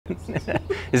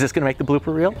Is this going to make the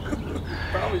blooper reel?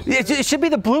 It should be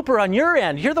the blooper on your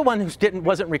end. You're the one who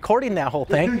wasn't recording that whole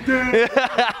thing.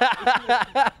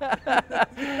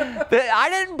 I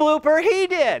didn't blooper, he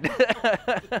did.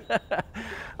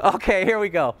 Okay, here we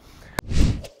go.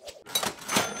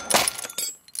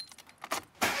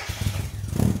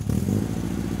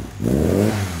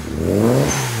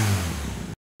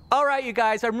 All right, you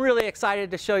guys, I'm really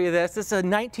excited to show you this. This is a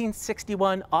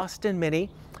 1961 Austin Mini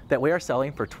that we are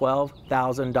selling for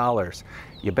 $12,000.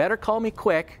 You better call me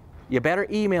quick. You better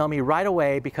email me right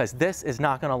away because this is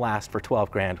not going to last for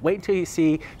 12 grand. Wait until you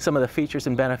see some of the features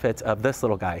and benefits of this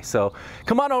little guy. So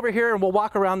come on over here and we'll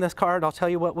walk around this car and I'll tell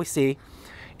you what we see.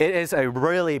 It is a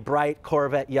really bright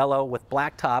Corvette yellow with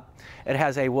black top. It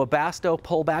has a Webasto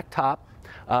pullback top.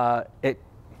 I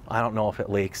don't know if it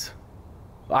leaks.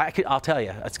 I'll tell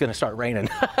you, it's going to start raining.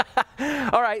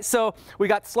 All right, so we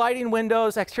got sliding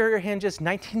windows, exterior hinges,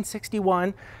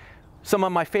 1961. Some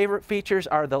of my favorite features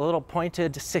are the little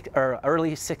pointed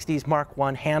early 60s Mark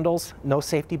I handles, no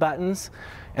safety buttons,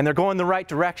 and they're going the right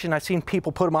direction. I've seen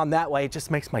people put them on that way. It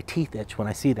just makes my teeth itch when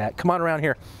I see that. Come on around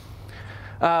here.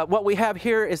 What we have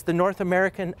here is the North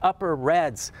American upper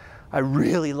reds. I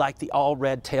really like the all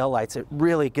red taillights. It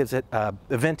really gives it a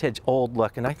vintage old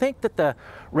look. And I think that the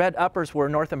red uppers were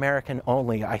North American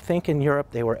only. I think in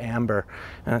Europe they were amber.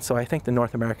 And so I think the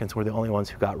North Americans were the only ones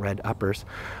who got red uppers.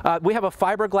 We have a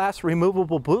fiberglass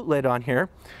removable boot lid on here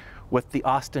with the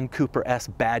Austin Cooper S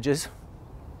badges.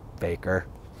 Baker.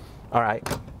 All right.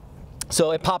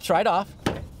 So it pops right off.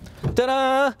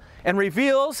 Ta-da! And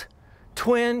reveals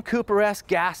twin Cooper S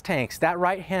gas tanks. That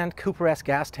right-hand Cooper S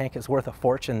gas tank is worth a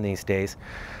fortune these days.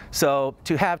 So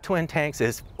to have twin tanks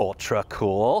is ultra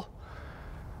cool.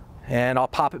 And I'll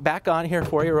pop it back on here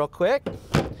for you real quick.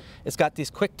 It's got these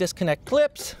quick disconnect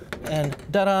clips and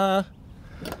da-da,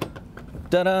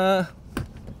 da-da.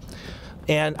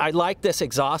 And I like this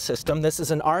exhaust system. This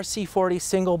is an RC40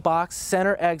 single box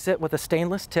center exit with a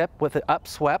stainless tip with it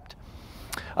upswept.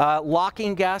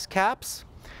 Locking gas caps.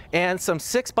 And some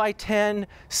 6x10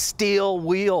 steel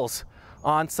wheels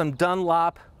on some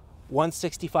Dunlop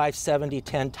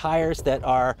 165/70/10 tires that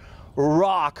are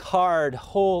rock hard.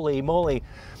 Holy moly.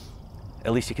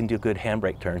 At least you can do good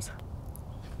handbrake turns.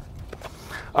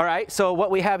 All right, so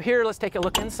what we have here, let's take a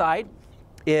look inside,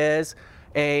 is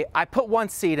I put one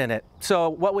seat in it.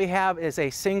 So what we have is a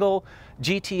single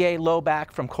GTA low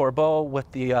back from Corbeau with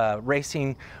the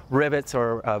racing rivets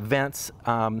or vents.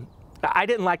 I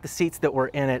didn't like the seats that were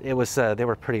in it. It was they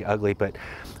were pretty ugly, but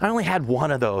I only had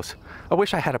one of those. I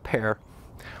wish I had a pair.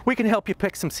 We can help you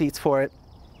pick some seats for it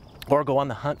or go on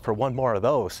the hunt for one more of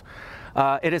those.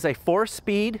 It is a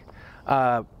 4-speed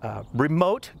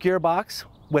remote gearbox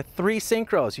with 3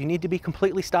 synchros. You need to be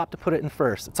completely stopped to put it in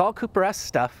first. It's all Cooper S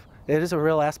stuff. It is a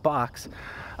real ass box.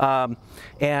 Left-hand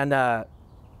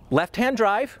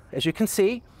drive, as you can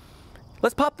see.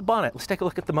 Let's pop the bonnet. Let's take a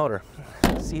look at the motor.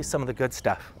 See some of the good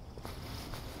stuff.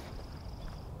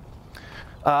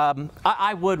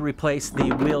 I would replace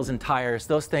the wheels and tires.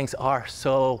 Those things are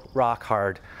so rock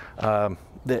hard.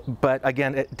 But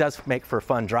again, it does make for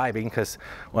fun driving because,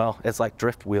 well, it's like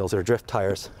drift wheels or drift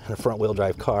tires in a front wheel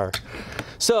drive car.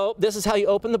 So this is how you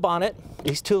open the bonnet.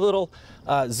 These 2 little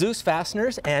Zeus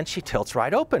fasteners, and she tilts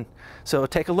right open. So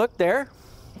take a look there,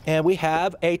 and we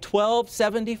have a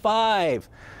 1275.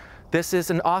 This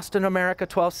is an Austin America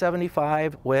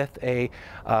 1275 with a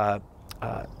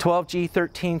 12G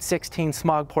 1316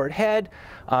 smog port head.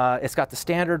 It's got the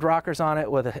standard rockers on it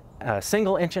with a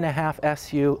single 1.5"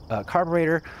 SU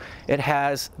carburetor. It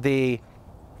has the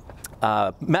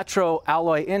Metro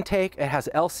alloy intake. It has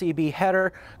LCB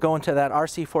header going to that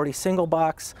RC40 single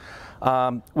box.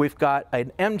 We've got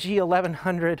an MG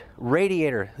 1100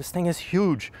 radiator. This thing is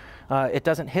huge. It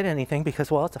doesn't hit anything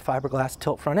because, well, it's a fiberglass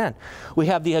tilt front end. We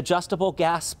have the adjustable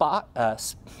gas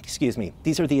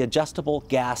these are the adjustable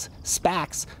gas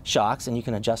SPAX shocks, and you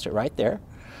can adjust it right there.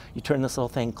 You turn this little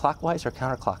thing clockwise or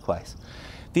counterclockwise.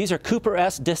 These are Cooper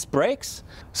S disc brakes.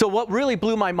 So what really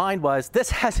blew my mind was this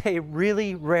has a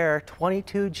really rare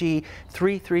 22G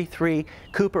 333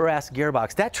 Cooper S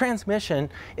gearbox. That transmission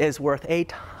is worth a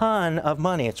ton of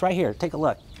money. It's right here. Take a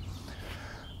look.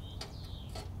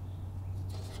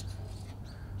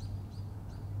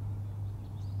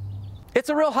 It's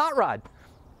a real hot rod.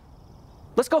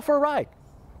 Let's go for a ride.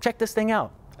 Check this thing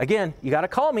out. Again, you got to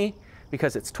call me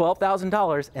because it's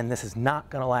 $12,000 and this is not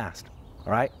going to last.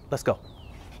 All right, let's go.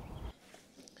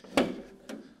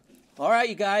 All right,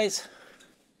 you guys,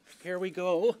 here we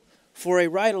go for a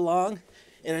ride along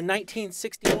in a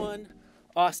 1961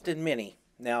 Austin Mini.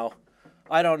 Now,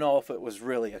 I don't know if it was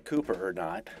really a Cooper or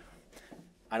not.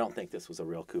 I don't think this was a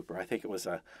real Cooper. I think it was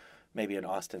maybe an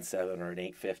Austin 7 or an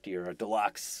 850 or a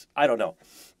deluxe. I don't know.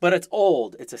 But it's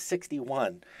old. It's a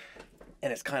 61.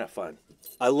 And it's kind of fun.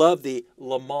 I love the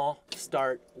Le Mans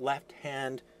start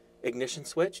left-hand ignition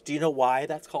switch. Do you know why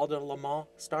that's called a Le Mans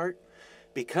start?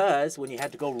 Because when you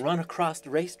had to go run across the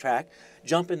racetrack,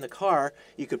 jump in the car,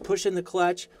 you could push in the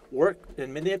clutch, work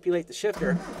and manipulate the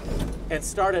shifter, and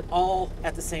start it all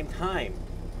at the same time.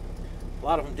 A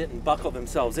lot of them didn't buckle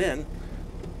themselves in,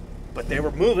 but they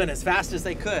were moving as fast as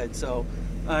they could. So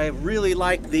I really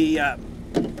like the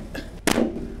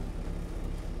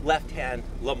left-hand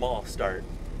Le Mans start.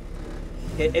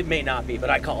 It may not be, but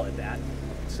I call it that.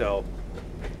 So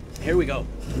here we go.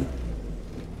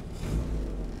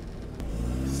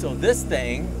 So this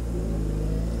thing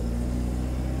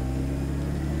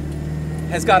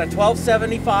has got a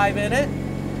 1275 in it,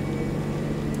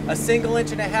 a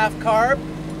 1.5-inch carb,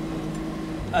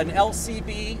 an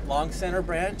LCB long center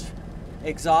branch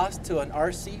exhaust to an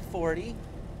RC40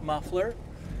 muffler.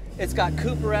 It's got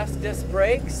Cooper-esque disc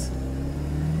brakes.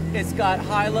 It's got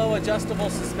high-low adjustable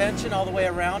suspension all the way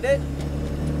around it.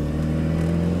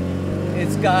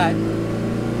 It's got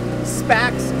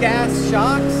Spax gas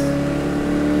shocks.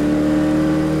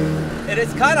 And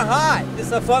it's kind of hot. This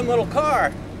is a fun little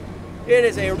car. It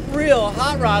is a real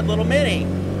hot rod little Mini.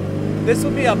 This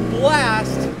would be a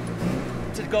blast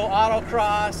to go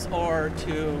autocross or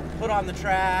to put on the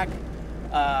track.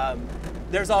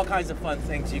 There's all kinds of fun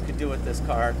things you could do with this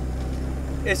car.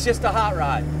 It's just a hot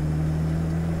rod.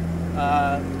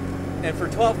 And for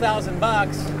 12,000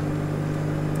 bucks,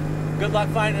 good luck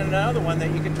finding another one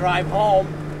that you can drive home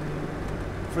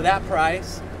for that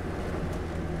price.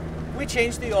 We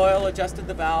changed the oil, adjusted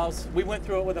the valves. We went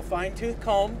through it with a fine-tooth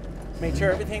comb, made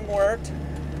sure everything worked.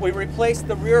 We replaced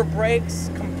the rear brakes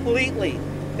completely.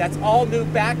 That's all new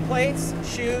back plates,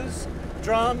 shoes,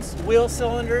 drums, wheel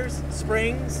cylinders,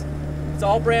 springs. It's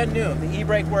all brand new. The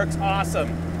e-brake works awesome.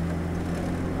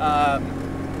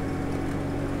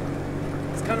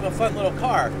 It's kind of a fun little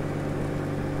car.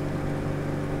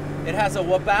 It has a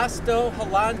Webasto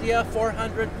Hollandia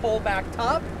 400 pullback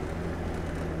top.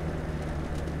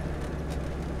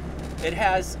 It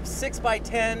has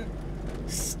 6x10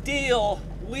 steel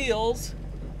wheels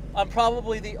on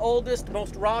probably the oldest,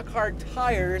 most rock-hard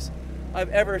tires I've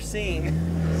ever seen.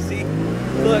 See,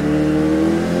 look.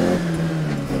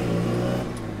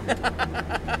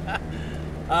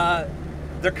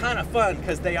 They're kind of fun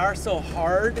because they are so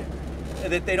hard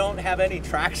that they don't have any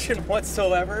traction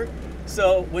whatsoever.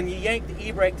 So when you yank the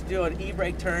e-brake to do an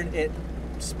e-brake turn, it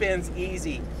spins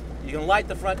easy. You can light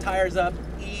the front tires up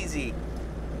easy.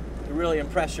 You really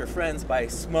impress your friends by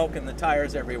smoking the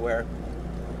tires everywhere.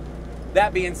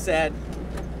 That being said,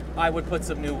 I would put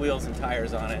some new wheels and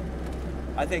tires on it.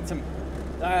 I think some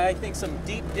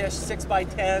deep dish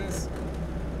 6x10s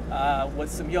with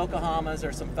some Yokohamas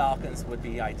or some Falcons would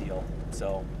be ideal.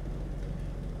 So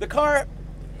the car,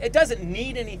 it doesn't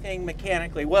need anything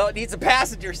mechanically. Well, it needs a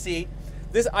passenger seat.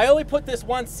 I only put this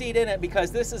one seat in it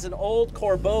because this is an old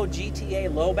Corbeau GTA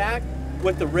lowback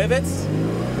with the rivets.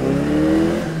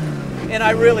 And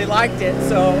I really liked it,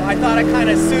 so I thought it kind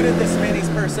of suited this Mini's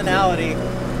personality.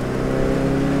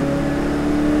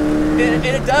 And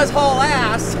it does haul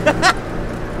ass,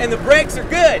 and the brakes are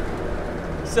good.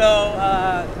 So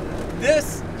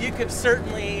this, you could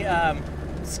certainly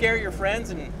scare your friends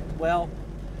and, well,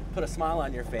 put a smile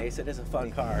on your face. It is a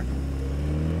fun car.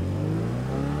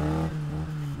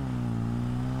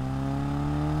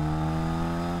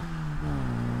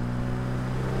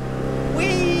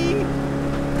 Whee!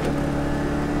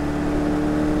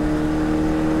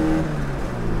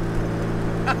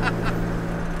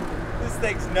 This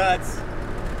thing's nuts.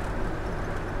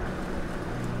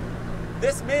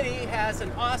 This Mini has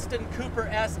an Austin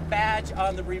Cooper-esque badge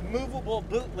on the removable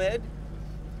boot lid.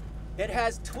 It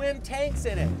has twin tanks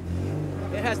in it.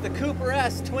 It has the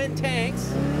Cooper-esque twin tanks.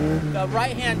 The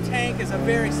right-hand tank is a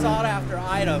very sought-after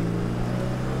item.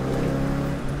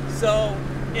 So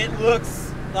it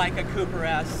looks like a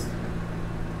Cooper-esque.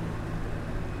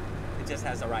 It just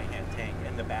has a right-hand tank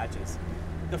and the badges.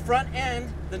 The front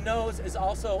end, the nose, is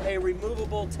also a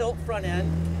removable tilt front end.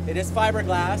 It is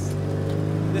fiberglass.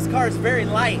 This car is very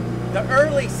light. The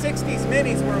early 60s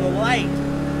Minis were light.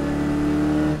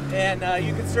 And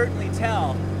you can certainly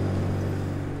tell,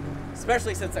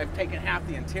 especially since I've taken half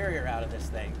the interior out of this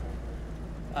thing.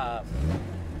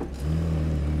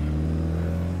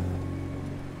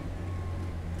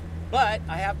 But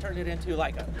I have turned it into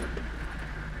like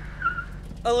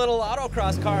a little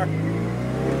autocross car.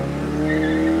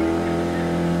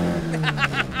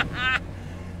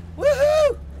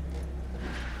 Woohoo!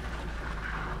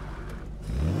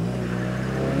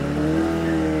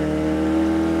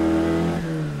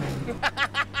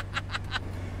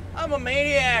 I'm a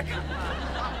maniac.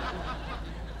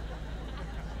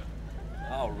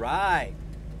 All right.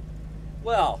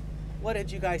 Well, what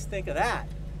did you guys think of that?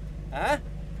 Huh?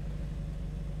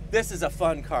 This is a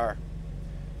fun car.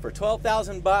 For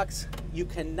 12,000 bucks, you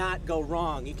cannot go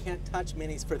wrong. You can't touch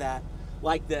minis for that,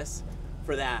 like this,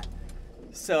 for that.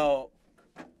 So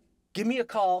give me a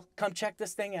call. Come check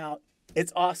this thing out.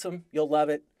 It's awesome. You'll love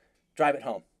it. Drive it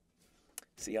home.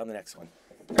 See you on the next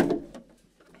one.